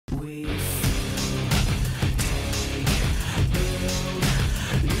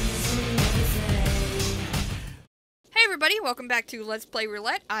everybody. Welcome back to Let's Play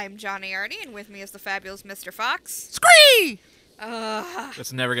Roulette. I'm Johnny Arty, and with me is the fabulous Mr. Fox. Scree!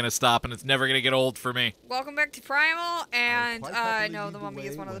 It's never gonna stop, and it's never gonna get old for me. Welcome back to Primal, and no, The Mummy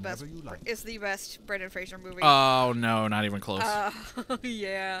is one of the best. It's the best Brendan Fraser movie. Oh no, not even close.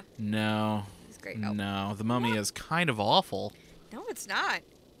 Yeah. No. It's great. No, The Mummy is kind of awful. No, it's not.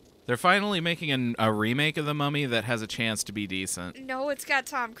 They're finally making a remake of The Mummy that has a chance to be decent. No, it's got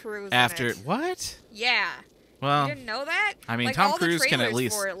Tom Cruise After in it. what? Yeah. Well, You didn't know that? I mean, like, Tom all Cruise the can at trailers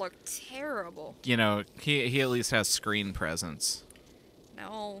least, for it look terrible. you know, he at least has screen presence.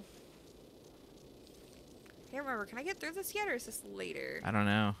 No. I can't remember. Can I get through this yet, or is this later? I don't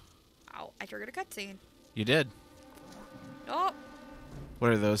know. Oh, I triggered a cutscene. You did. Oh, What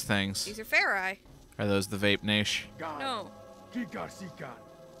are those things? these are Farai. Are those the vape niche? No. Geeka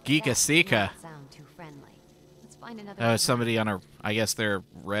Sika. Sound too friendly. Let's find another. Oh, somebody on I guess they're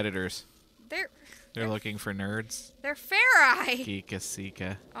Redditors. They're looking for nerds. They're Farai. Geeka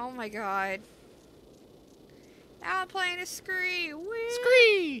Sika. Oh my god. Now I'm playing a Scree. Whee!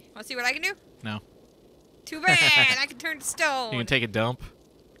 Scree! Want to see what I can do? No. Too bad. I can turn to stone. You can take a dump.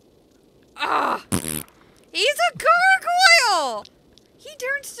 Ah! He's a gargoyle! He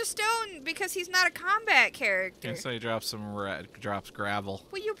turns to stone because he's not a combat character. And so he drops drops gravel.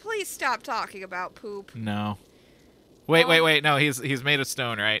 Will you please stop talking about poop? No. Wait. No, he's made of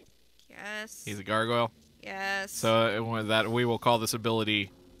stone, right? Yes. He's a gargoyle. Yes. So that we will call this ability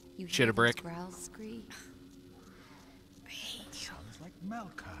You shit a brick. Growls, Scree? I hate you. Sounds like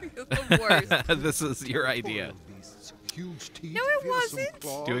Malkai. You're the worst. This is your idea. No, it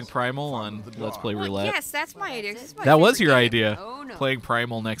wasn't. Doing Primal on Let's Play Roulette. Yes, that's my idea. This is my That was favorite your game. idea. Oh, no. Playing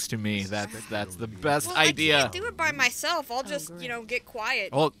Primal next to me. That's the best Well, idea. I can't do it by myself. I'll just, great. get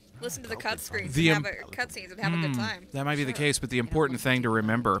quiet. Well, Listen to the cutscenes The and have a good time. that might be the case, but the important thing to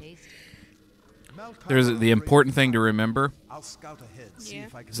remember. Malkai There's the important thing to remember I'll scout ahead. See Yeah.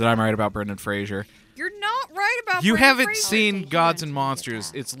 if I can is that I'm right about Brendan Fraser. You're not right about You Brendan haven't Fraser. seen Take Gods you and until you get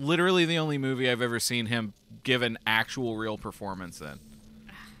Monsters. back. It's literally the only movie I've ever seen him give an actual real performance in.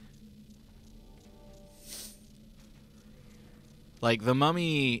 Like The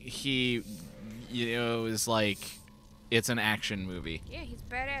Mummy, he, is like, it's an action movie. Yeah, he's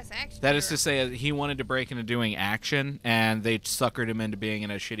a badass action That is hero. to say, he wanted to break into doing action, and they suckered him into being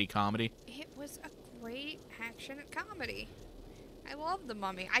in a shitty comedy. It was a great action comedy. I love The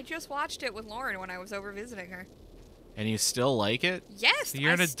Mummy. I just watched it with Lauren when I was over visiting her. And you still like it? Yes,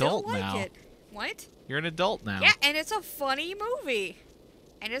 You're an I still adult like now. it. What? You're an adult now. Yeah, and it's a funny movie.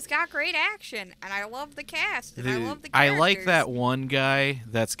 And it's got great action. And I love the cast. And I love the I characters. like that one guy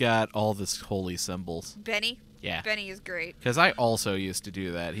that's got all this holy symbols. Benny. Yeah. Benny is great. Because I also used to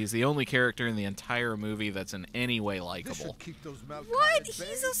do that. He's the only character in the entire movie that's in any way This likable. should keep those Malkai What? at bay.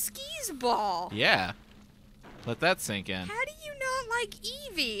 He's a skis ball. Yeah. Let that sink in. How do you not like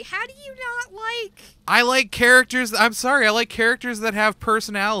Evie? How do you not like... I like characters. I'm sorry. I like characters that have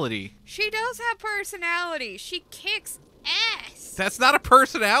personality. She does have personality. She kicks ass. That's not a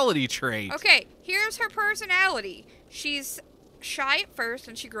personality trait. Okay, here's her personality. She's shy at first,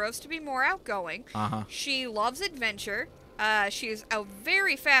 and she grows to be more outgoing. Uh-huh. She loves adventure. She's a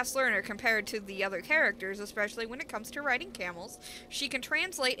very fast learner compared to the other characters, especially when it comes to riding camels. She can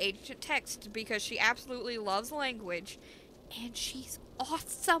translate ancient text because she absolutely loves language. And she's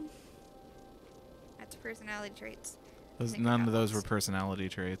awesome. That's personality traits. None of those were personality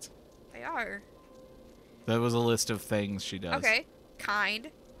traits. They are. That was a list of things she does. Okay. Kind,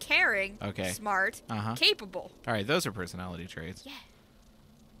 caring, Okay. smart, Uh-huh. capable. All right, those are personality traits. Yeah.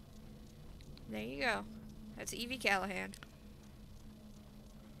 There you go. That's Evie Callahan.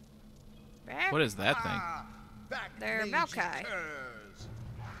 Back. What is that thing? Back, They're mangy Malkai. curs.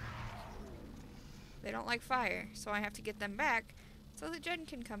 They don't like fire, so I have to get them back so that Jen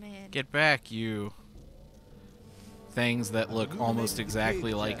can come in. Get back, you things that look almost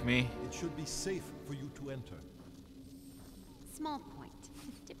exactly like me. It should be safe for you to enter. Small point.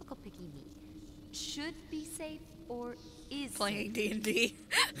 Typical picky me. Should be safe or is Playing safe? D&D.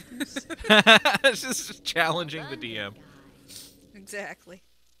 It's just challenging the DM. Exactly.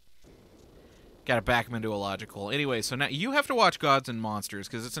 Gotta back him into a logical. Anyway, so now you have to watch Gods and Monsters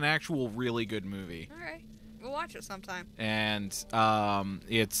because it's an actual really good movie. All right. We'll watch it sometime. And it's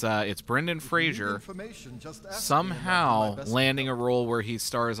Brendan If you need Fraser information, just ask me somehow and I'll do my best landing to a role where he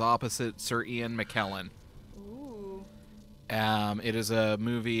stars opposite Sir Ian McKellen. Ooh. It is a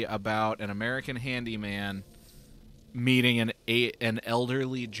movie about an American handyman meeting an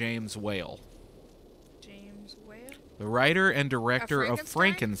elderly James Whale, James Whale? the writer and director of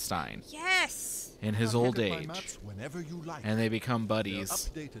Frankenstein? Frankenstein, Yes! in his I'll old edit my age. maps whenever you like. And they become They're buddies.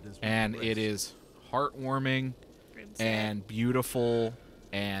 updated as we And progress. it is heartwarming and beautiful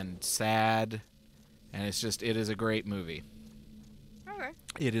and sad, and it is a great movie. Okay.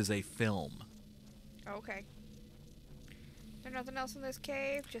 It is a film. Okay. There's nothing else in this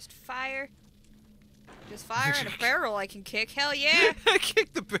cave. Just fire. Just fire and a barrel I can kick. Hell yeah.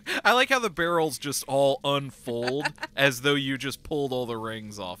 I like how the barrels just all unfold as though you just pulled all the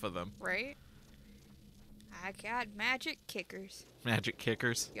rings off of them. Right? I got magic kickers. Magic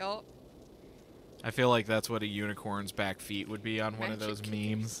kickers. Yup. I feel like that's what a unicorn's back feet would be on one of Magic those kickers.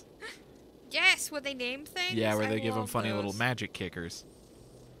 memes. Yes, where they name things. Yeah, where I they give them love funny those. little magic kickers.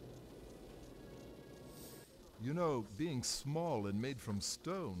 You know, being small and made from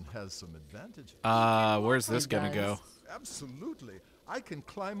stone has some advantages. Where's this gonna does. go? Absolutely. I can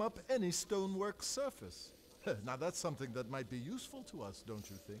climb up any stonework surface. Now that's something that might be useful to us, don't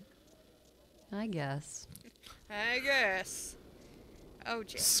you think? I guess. I guess. Oh,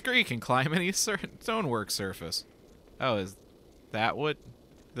 Jay. Scree can climb any stonework surface. Oh, is that what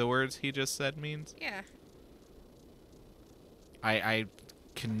the words he just said means? Yeah. I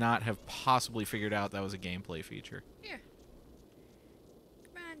cannot have possibly figured out that was a gameplay feature. Yeah.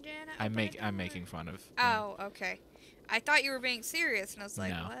 Come on, Jenna. I'm open the door. making fun of. Oh, okay. I thought you were being serious, and I was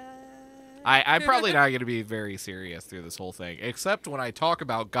like, No. what? I'm probably not going to be very serious through this whole thing, except when I talk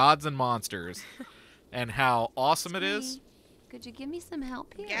about gods and monsters and how awesome it is, Scree, could you give me some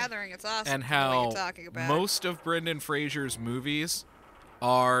help here? Gathering, it's awesome. and what how you're talking about. most of Brendan Fraser's movies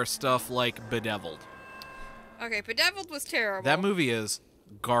are stuff like Bedeviled. Okay, Bedeviled was terrible. That movie is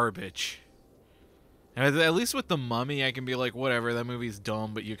garbage. And at least with The Mummy, I can be like, whatever, that movie's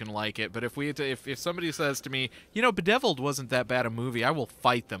dumb, but you can like it. But if somebody says to me, you know, Bedeviled wasn't that bad a movie, I will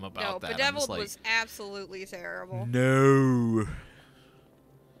fight them about No, that. I'm Bedeviled just like, was absolutely terrible. no.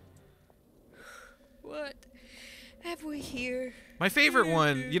 What have we here? My favorite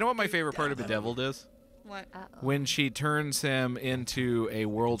one, you know what my favorite part of Bedeviled is? What? Uh-oh. When she turns him into a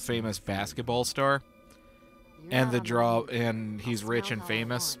world famous basketball star, You're and not the on draw, mine. and he's I'll rich smell and how I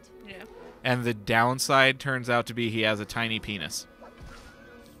famous, want. Yeah. and the downside turns out to be he has a tiny penis.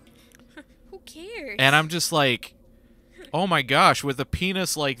 Who cares? And I'm just like, oh my gosh, with a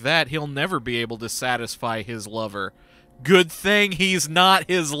penis like that, he'll never be able to satisfy his lover. Good thing he's not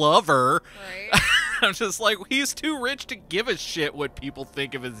his lover. Right. I'm just like, he's too rich to give a shit what people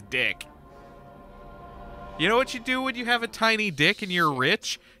think of his dick. You know what you do when you have a tiny dick and you're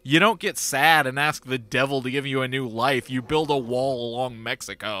rich? You don't get sad and ask the devil to give you a new life. You build a wall along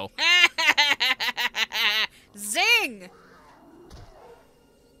Mexico. Zing!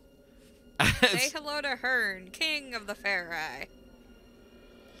 Say hello to Hearn, king of the Fair Eye.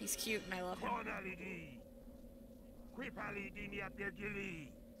 He's cute and I love him.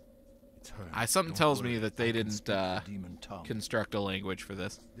 Something Don't tells worry, me that they I can didn't speak the demon tongue. construct a language for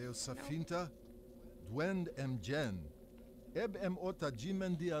this. Deus Safinta, Dwend em Gen, Eb em Ota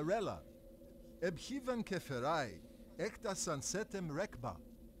Jimen Diarella, Eb Hiven Keferai, Ekta Sunsetem Rekba.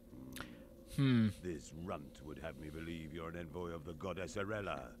 This runt would have me believe you're an envoy of the goddess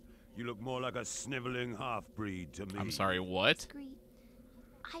Arella. You look more like a sniveling half-breed to me. I'm sorry, what? Scree,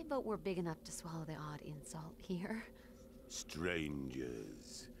 I vote we're big enough to swallow the odd insult here.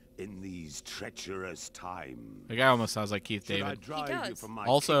 Strangers, in these treacherous times. The guy almost sounds like Keith Should I David. drive you does. from my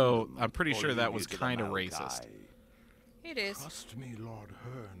Also, kingdom, I'm pretty or sure leave that you was to the kinda Maokai? racist. It is. Trust me, Lord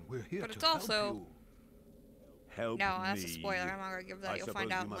Hearn, we're here But to it's help also- you. Help No, that's a me. spoiler. I'm not gonna give that. I You'll suppose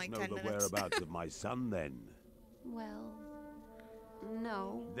find out you in must like know 10 the minutes. whereabouts of my son, then. Well,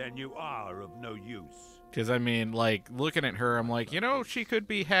 no. Then you are of no use. Because, I mean, like, looking at her, I'm like, you know, she could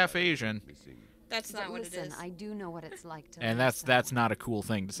be half Asian. Missing. That's not But what listen, it is. I do know what it's like to And lose that's someone. not a cool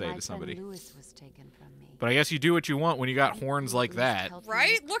thing to say My to friend somebody. Lewis was taken from me. But I guess you do what you want when you got horns like that.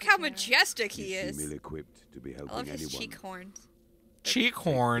 Right? Look how majestic he You is. seem ill-equipped to be I helping love his anyone. cheek horns. Cheek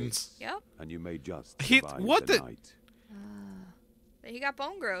horns. Yep. And you may just He- survive what the the- night. He got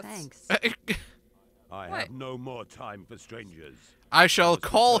bone growths. Thanks. I What? have no more time for strangers. I shall must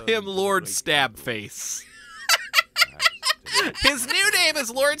call return him to the Lord great Stabface. Perhaps tonight. His new name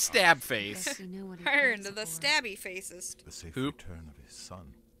is Lord Stabface. We know what he Hearn, cares the for. stabby facest. The safe Who? return of his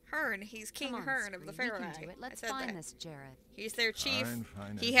son. Hearn, he's King Come on, Hearn of the Scree, we Fair can Eye. do it. I Let's said find that. this Jared. He's their chief.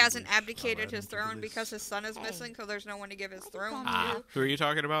 Fine, He as you hasn't wish. I'll abdicated add his him to throne the because list. his son is Hey. missing, so there's no one to give his throne Ah. to. Who are you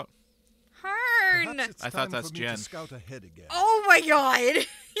talking about? Hearn! Perhaps it's I thought time that's for me Jen. to scout ahead again. Oh my god!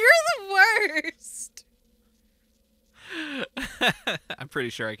 You're the worst! I'm pretty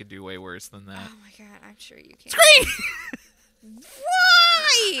sure I could do way worse than that. Oh my god, I'm sure you can. Scree!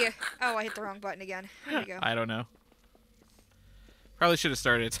 Why? Oh, I hit the wrong button again. There we go. I don't know. Probably should have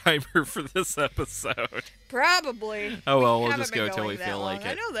started a timer for this episode. Probably. Oh well, We we'll haven't just been go till going we that feel long. like I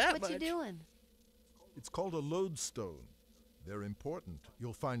it. know that What you much. doing? It's called a lodestone. They're important.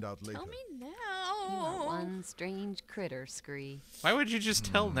 You'll find out later. Tell me You now. are one strange critter, Scree. Why would you just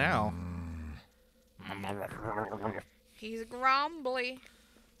tell now? He's grumbly.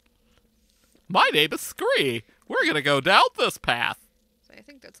 My name is Scree. We're gonna go down this path. So I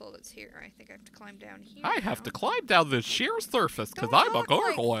think that's all that's here. I think I have to climb down here. I have to climb down this sheer surface because Don't I'm a talk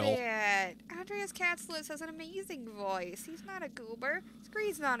gargoyle. Like that. Andreas Katzlitz has an amazing voice. He's not a goober.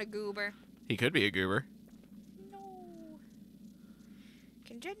 Scree's not a goober. He could be a goober. No.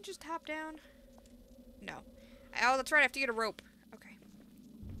 Can Jen just hop down? No. Oh, that's right. I have to get a rope. Okay.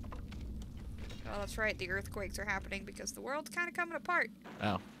 Oh, that's right. The earthquakes are happening because the world's kind of coming apart.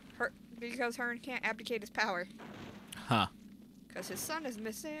 Oh. Because Hearn can't abdicate his power. Huh. Because his son is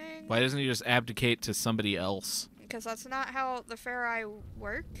missing. Why doesn't he just abdicate to somebody else? Because that's not how the Farai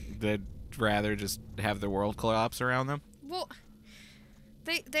work. They'd rather just have the world collapse around them? Well,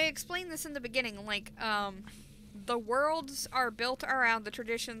 they explain this in the beginning. Like, the worlds are built around the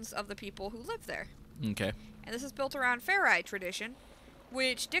traditions of the people who live there. Okay. And this is built around Farai tradition,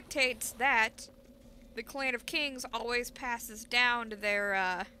 which dictates that the Clan of Kings always passes down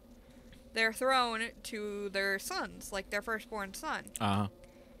their throne to their sons, like their firstborn son. Uh-huh.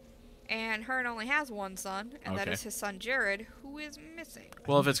 And Hearn only has one son, and that Okay. is his son Jared, who is missing.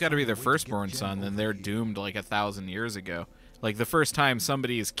 Well, if it's got to be their firstborn son, then they're doomed like 1,000 years ago. Like the first time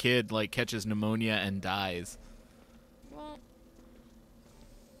somebody's kid like catches pneumonia and dies. Well,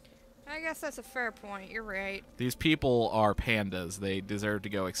 I guess that's a fair point. You're right. These people are pandas. They deserve to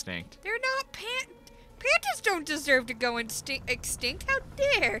go extinct. They're not pandas don't deserve to go extinct. How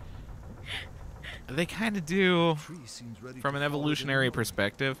dare? They kind of do Tree seems ready from to an fall evolutionary over.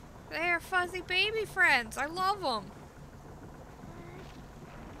 perspective. They are fuzzy baby friends. I love them.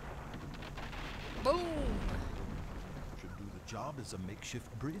 Boom. Should do the job as a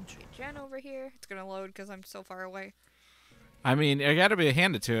makeshift bridge. Get Jen over here. It's gonna load because I'm so far away. I mean, I got to be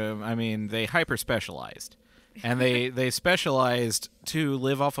handed to them. I mean, they hyper specialized, and they specialized to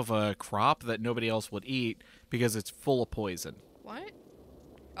live off of a crop that nobody else would eat because it's full of poison. What?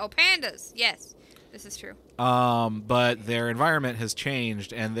 Oh, pandas. Yes, this is true. But their environment has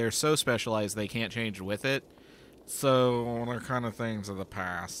changed, and they're so specialized they can't change with it. So they're kind of things of the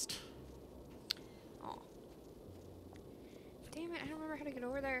past. Oh. Damn it! I don't remember how to get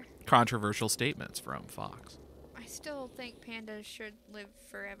over there. Controversial statements from Fox. I still think pandas should live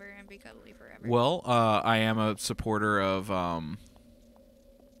forever and be cuddly forever. Well, I am a supporter of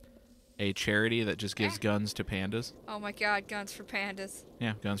a charity that just gives guns to pandas. Oh my God! Guns for pandas.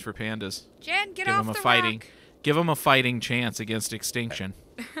 Yeah, guns for pandas. Jen, get Give off them a the fighting, rock. give them a fighting chance against extinction.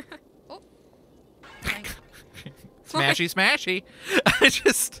 Oh. Thank- Smashy, smashy. I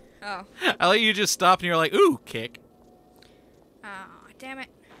just, Oh. I let you just stop and you're like, ooh, kick. Ah, damn it.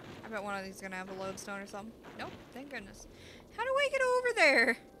 I bet one of these is gonna have a lodestone or something. Nope, thank goodness. How do I get over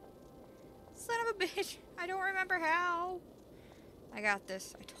there? Son of a bitch. I don't remember how. I got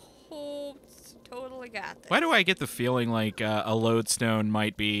this. I totally got this. Why do I get the feeling like a lodestone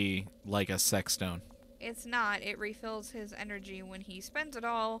might be like a sex stone? It's not. It refills his energy when he spends it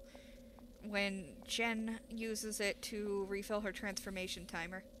all. When Jen uses it to refill her transformation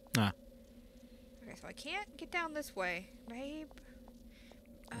timer. Ah. Okay, so I can't get down this way, babe.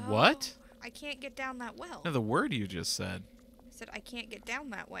 What? I can't get down that well. No, the word you just said. I said I can't get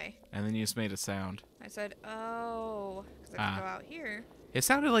down that way. And then you just made a sound. I said, oh, because I can Ah. go out here. It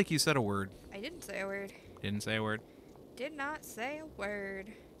sounded like you said a word. I didn't say a word. Didn't say a word. Did not say a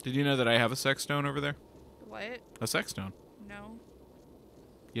word. Did you know that I have a sex stone over there? What? A sex stone. No.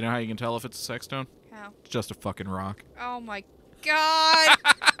 You know how you can tell if it's a sex stone? How? It's just a fucking rock. Oh my God!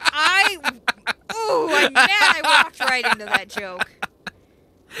 I'm mad I walked right into that joke.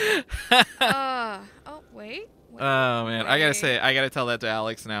 Oh, wait. Oh man, I gotta Wait. say, I gotta tell that to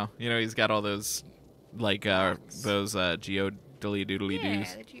Alex now. You know, he's got all those, like, those geodoodly doodly Yeah,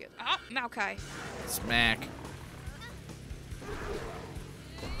 doos. oh, Maokai. Smack.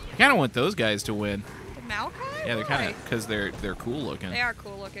 I kind of want those guys to win. The Maokai? Yeah, they're kind Why? of because they're cool looking. They are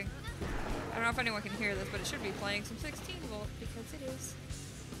cool looking. I don't know if anyone can hear this, but it should be playing some 16 volt because it is.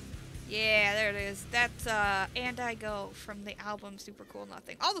 Yeah, there it is. That's And I Go from the album Super Cool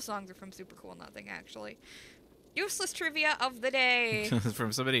Nothing. All the songs are from Super Cool Nothing, actually. Useless trivia of the day.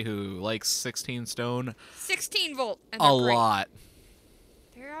 From somebody who likes 16 stone 16 volt. And a they're great. lot.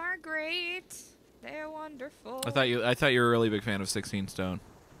 They are great. They're wonderful. I thought you were a really big fan of 16 stone.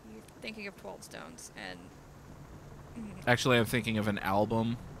 You're thinking of 12 stones and. Actually, I'm thinking of an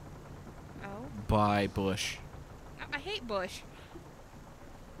album Oh, by Bush. I hate Bush.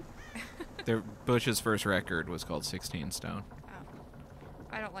 Bush's first record was called 16 Stone. Oh,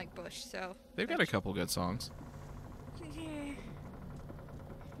 I don't like Bush. established, so... They've got a couple good songs. Yeah.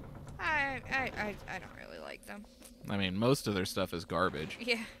 I don't really like them. I mean, most of their stuff is garbage.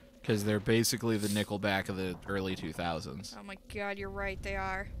 Yeah. Because they're basically the Nickelback of the early 2000s. Oh my god, you're right, they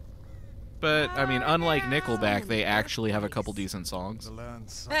are. But, I mean, unlike no. Nickelback, they actually have a couple decent songs. The land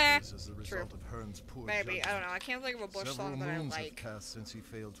Eh, suffers as a true. result of Hearn's poor Maybe, I don't judgment. know, I can't think of a Bush Several song that I moons have like. passed since he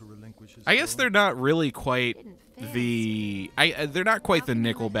failed to relinquish his I guess throne. they're not really quite Didn't the... they're not quite the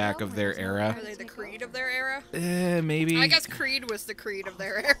Nickelback of their era. Are they the Creed of their era? Maybe. I guess Creed was the Creed of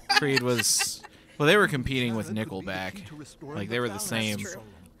their era. Creed was... Well, they were competing with Nickelback. Like, they were the same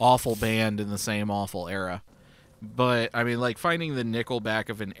awful band in the same awful era. But, I mean, like, finding the Nickelback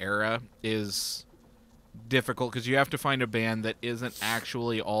of an era is difficult because you have to find a band that isn't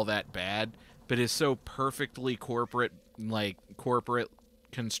actually all that bad, but is so perfectly corporate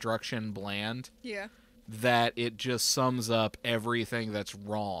construction bland Yeah. that it just sums up everything that's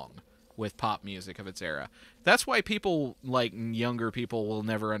wrong with pop music of its era. That's why people, like younger people, will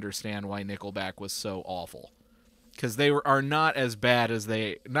never understand why Nickelback was so awful. Because they are not as bad as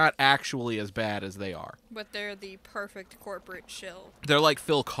not actually as bad as they are. But they're the perfect corporate shill. They're like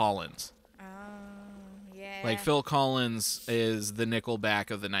Phil Collins. Oh, yeah. Like, Phil Collins is the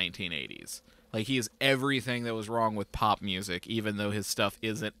Nickelback of the 1980s. Like, he is everything that was wrong with pop music, even though his stuff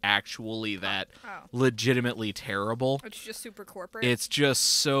isn't actually that legitimately terrible. It's just super corporate. It's just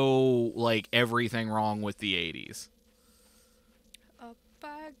so, like, everything wrong with the 80s. Up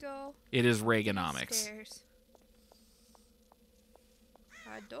I go. It is Reaganomics. Stairs.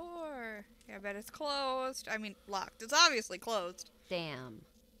 A door. Yeah, I bet it's closed. I mean, locked. It's obviously closed. Damn.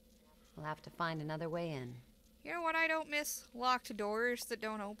 We'll have to find another way in. You know what I don't miss? Locked doors that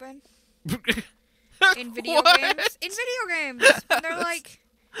don't open. In In video games. In video games. And they're like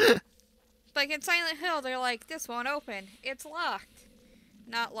in Silent Hill, they're like, this won't open. It's locked.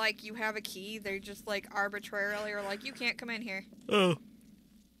 Not like you have a key. They're just like arbitrarily or like, you can't come in here. Oh.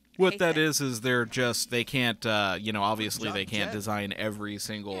 What Hate that that. is they can't, obviously they can't Jet. design every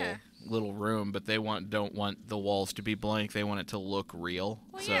single little room, but they don't want the walls to be blank. They want it to look real.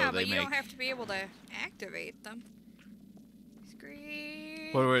 Well, so yeah, they but you make... don't have to be able to activate them.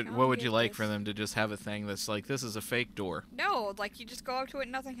 Scream. What would you like for them to just have a thing that's like, this is a fake door? No, like you just go up to it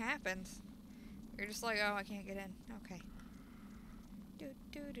and nothing happens. You're just like, oh, I can't get in. Okay. Do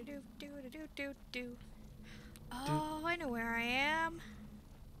do do do do do do do do. Oh, I know where I am.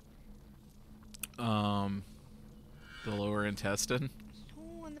 The lower intestine.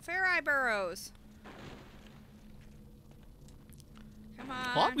 Oh, in the Fair Eye Burrows. Come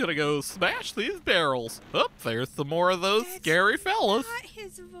on. Well, I'm gonna go smash these barrels. Up there's some more of those That's scary fellas. Not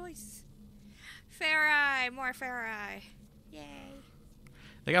his voice. Fair Eye, more Fair Eye. Yay.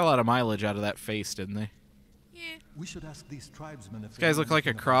 They got a lot of mileage out of that face, didn't they? Yeah. We should ask these tribesmen if These guys they look know like a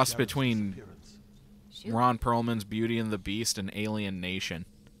anything about cross Gareth's between disappearance. Shoot. Ron Perlman's Beauty and the Beast and Alien Nation.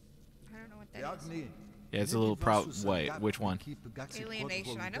 I don't know what that is. Yagni, Yeah, it's a little wait, which one?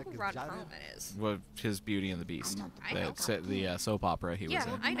 Alienation. I know who Ron Perlman is. What, his Beauty and the Beast. I know. The soap opera he was Yeah,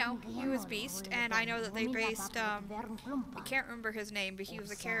 in. I know. He was Beast, and I know that they based, I can't remember his name, but he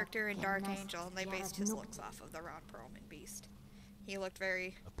was a character in Dark Angel, and they based his looks off of the Ron Perlman Beast. He looked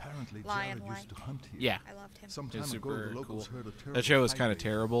very... Apparently, Lion Jared used to like. hunt here. Yeah, I loved him. Some it time was ago, super the locals cool. heard a terrible That show was fight kind of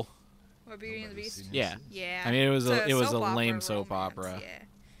raging. terrible. What, Beauty and the Beast? Yeah. Yeah. I mean, it was It's a soap opera lame soap romance, opera. Yeah.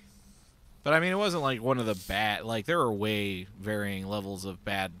 But I mean, it wasn't like one of the bad. Like, there are way varying levels of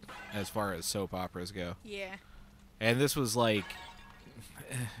bad as far as soap operas go. Yeah. And this was like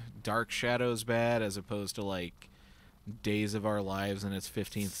Dark Shadows bad, as opposed to like Days of Our Lives in its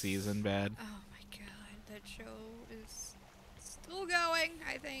 15th season bad. Oh my god, that show is still going,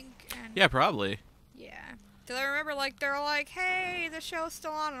 I think. And Yeah, probably. yeah. Do I remember, like, they're like, hey, the show's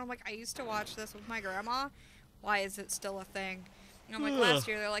still on. And I'm like, I used to watch this with my grandma. Why is it still a thing? And I'm like, last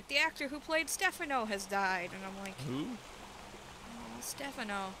year, they're like, the actor who played Stefano has died. And I'm like, Who? oh,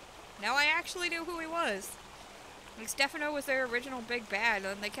 Stefano. Now I actually knew who he was. Like, Stefano was their original big bad,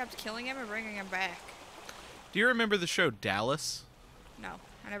 and they kept killing him and bringing him back. Do you remember the show Dallas? No,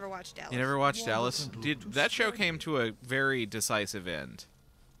 I never watched Dallas. You never watched Well, Dallas? doesn't look too That show scary. came to a very decisive end.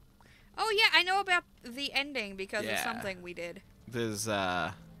 Oh, yeah, I know about the ending because of Yeah. something we did. There's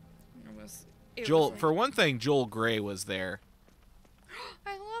It Joel. was For one thing, Joel Grey was there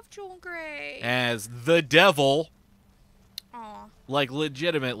I love Joel Grey. as the devil. Aw. Like,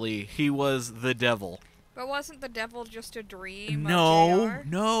 legitimately, he was the devil. But wasn't the devil just a dream No, of JR?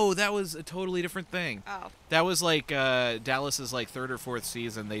 no, that was a totally different thing. Oh. That was like Dallas's like third or fourth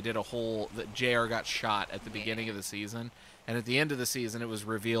season. They did a whole that JR got shot at the beginning of the season, and at the end of the season, it was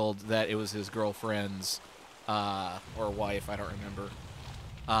revealed that it was his girlfriend's or wife. I don't remember.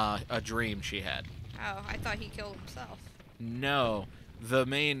 a dream she had. Oh, I thought he killed himself. No, the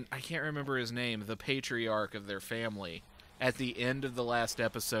main, I can't remember his name, the patriarch of their family, at the end of the last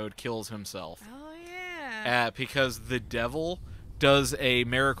episode kills himself. Oh, yeah. Because the devil does a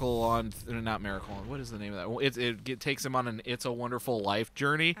miracle on, not miracle on, what is the name of that? Well, it takes him on an It's a Wonderful Life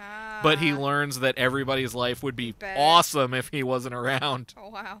journey, but he learns that everybody's life would be awesome if he wasn't around. Oh,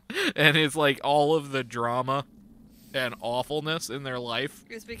 wow. And it's like all of the drama and awfulness in their life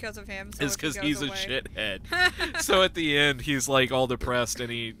It's because of him. So is because he's a away. shithead. So at the end, he's like all depressed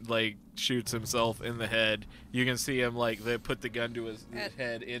and he like shoots himself in the head. You can see him like they put the gun to his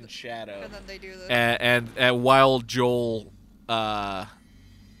head in shadow. And then they do this. And while Joel, I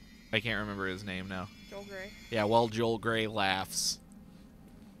can't remember his name now. Joel Grey. Yeah, while Joel Grey laughs.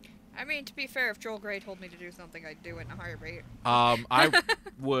 I mean, to be fair, if Joel Grey told me to do something, I'd do it in a higher rate. I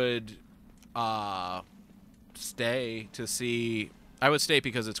would stay to see. I would stay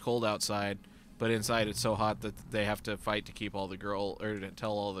because it's cold outside, but inside it's so hot that they have to fight to keep all the to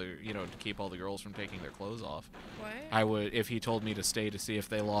tell all the to keep all the girls from taking their clothes off. What? I would, if he told me to stay to see if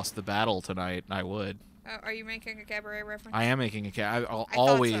they lost the battle tonight. I would. Are you making a cabaret reference? I am making a cat. I'll I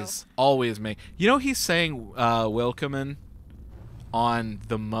thought so. always make. You know he's saying "Welcomin'" on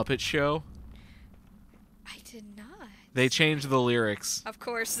the Muppet Show. I did not. They changed the lyrics. Of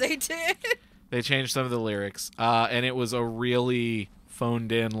course they did. They changed some of the lyrics, and it was a really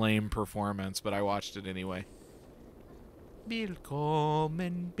phoned-in, lame performance, but I watched it anyway.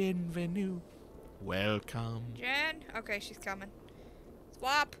 Willkommen, bienvenue. Welcome. Jen? Okay, she's coming.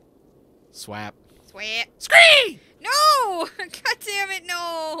 Swap. Swap. Sweat. Scree! No! God damn it,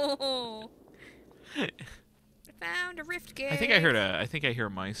 no! I found a rift gate. I think I hear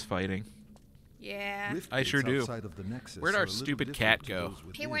mice fighting. Yeah. Rift I sure gates do. outside of the Nexus Where'd are our a little stupid different cat to go? those He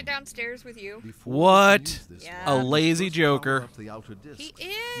within. went downstairs with you. Before Yeah. we can use this, A we lazy must joker. power up the outer disk. He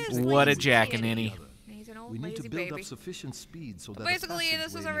is. What a lazy. jackaninny. He's an old We need lazy to build baby. up sufficient speed so that a Basically, this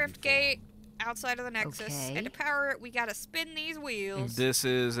is passageway a may rift be formed. gate outside of the Nexus, Okay. and to power it, we gotta spin these wheels. This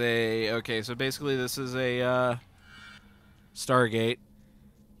is so basically this is a Stargate.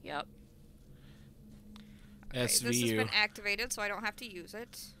 Yep. Okay, this has SVU. been activated, so I don't have to use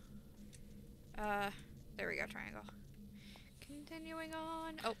it. There we go, triangle. Continuing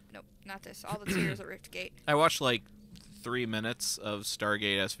on. Oh, nope, not this. All that's here is a rift gate. I watched like 3 minutes of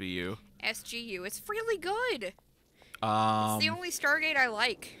Stargate SVU. SGU. It's really good. It's the Um, only Stargate I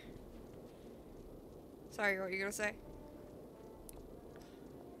like. Sorry, what were you gonna say?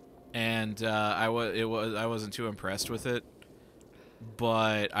 and I wasn't too impressed with it,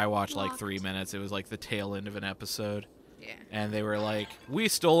 but I watched like 3 minutes. It was like the tail end of an episode, Yeah. and they were like, "We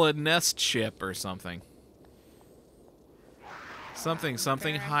stole a nest ship or something, something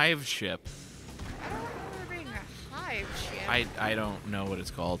Okay. hive ship." I don't remember being a hive ship. I don't know what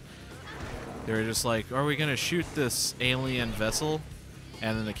it's called. They were just like, "Are we gonna shoot this alien vessel?"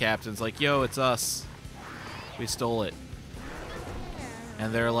 And then the captain's like, "Yo, it's us. We stole it."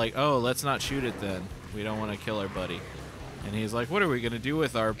 And they're like, "Oh, let's not shoot it then. We don't want to kill our buddy." And he's like, "What are we gonna do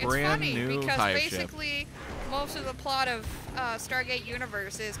with our It's brand funny new because hive ship?" basically most of the plot of Stargate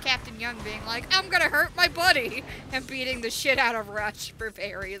Universe is Captain Young being like, "I'm gonna hurt my buddy," and beating the shit out of Rush for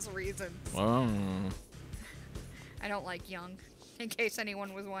various reasons. Oh. I don't like Young, in case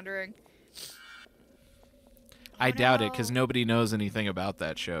anyone was wondering. I Oh, doubt it, no. because nobody knows anything about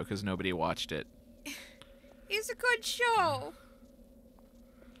that show, because nobody watched it. It's a good show.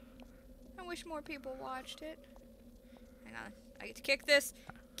 I wish more people watched it. Hang on, I get to kick this.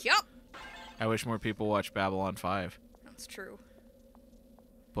 Yup, I wish more people watched Babylon 5, that's true.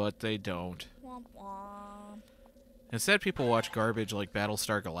 but they don't. Womp womp. Instead, people watch garbage like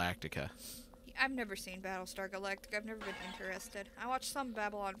Battlestar Galactica. I've never seen Battlestar Galactica. I've never been interested. I watched some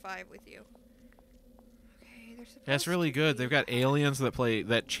Babylon 5 with you. Okay, there's That's really good. They've got aliens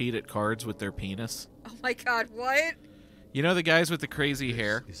that cheat at cards with their penis. Oh my god, what? You know the guys with the crazy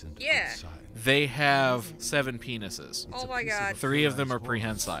hair? Isn't a Yeah. good sign. They have 7 penises. It's Oh a my piece of God. 3 of them are fertilized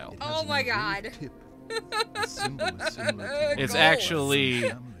prehensile. horse. It has Oh an my engraved God. tip. The symbol is similar to It's Goals. actually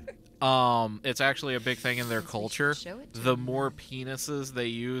family. it's actually a big thing in their Guess we should culture. show it to The them. more penises they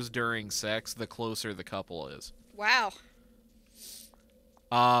use during sex, the closer the couple is. Wow.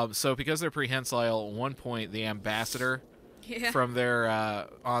 So because they're prehensile, at one point the ambassador Yeah. from their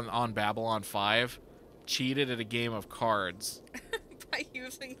on Babylon 5 cheated at a game of cards. By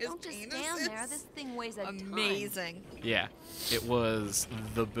using his Don't just penises. stand there. This thing weighs a ton. Amazing. Yeah, it was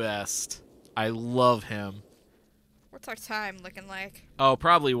the best. I love him. What's our time looking like? Oh,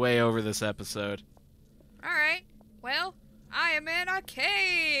 probably way over this episode. Alright. Well, I am in a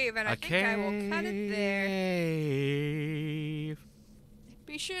cave, and I think I will cut it there. Cave.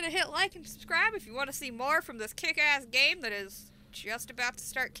 Be sure to hit like and subscribe if you want to see more from this kick-ass game that is just about to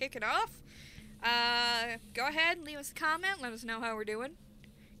start kicking off. Go ahead and leave us a comment. Let us know how we're doing.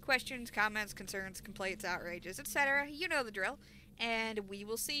 Questions, comments, concerns, complaints, outrages, etc. You know the drill. And we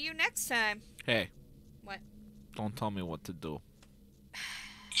will see you next time. Hey. What? Don't tell me what to do.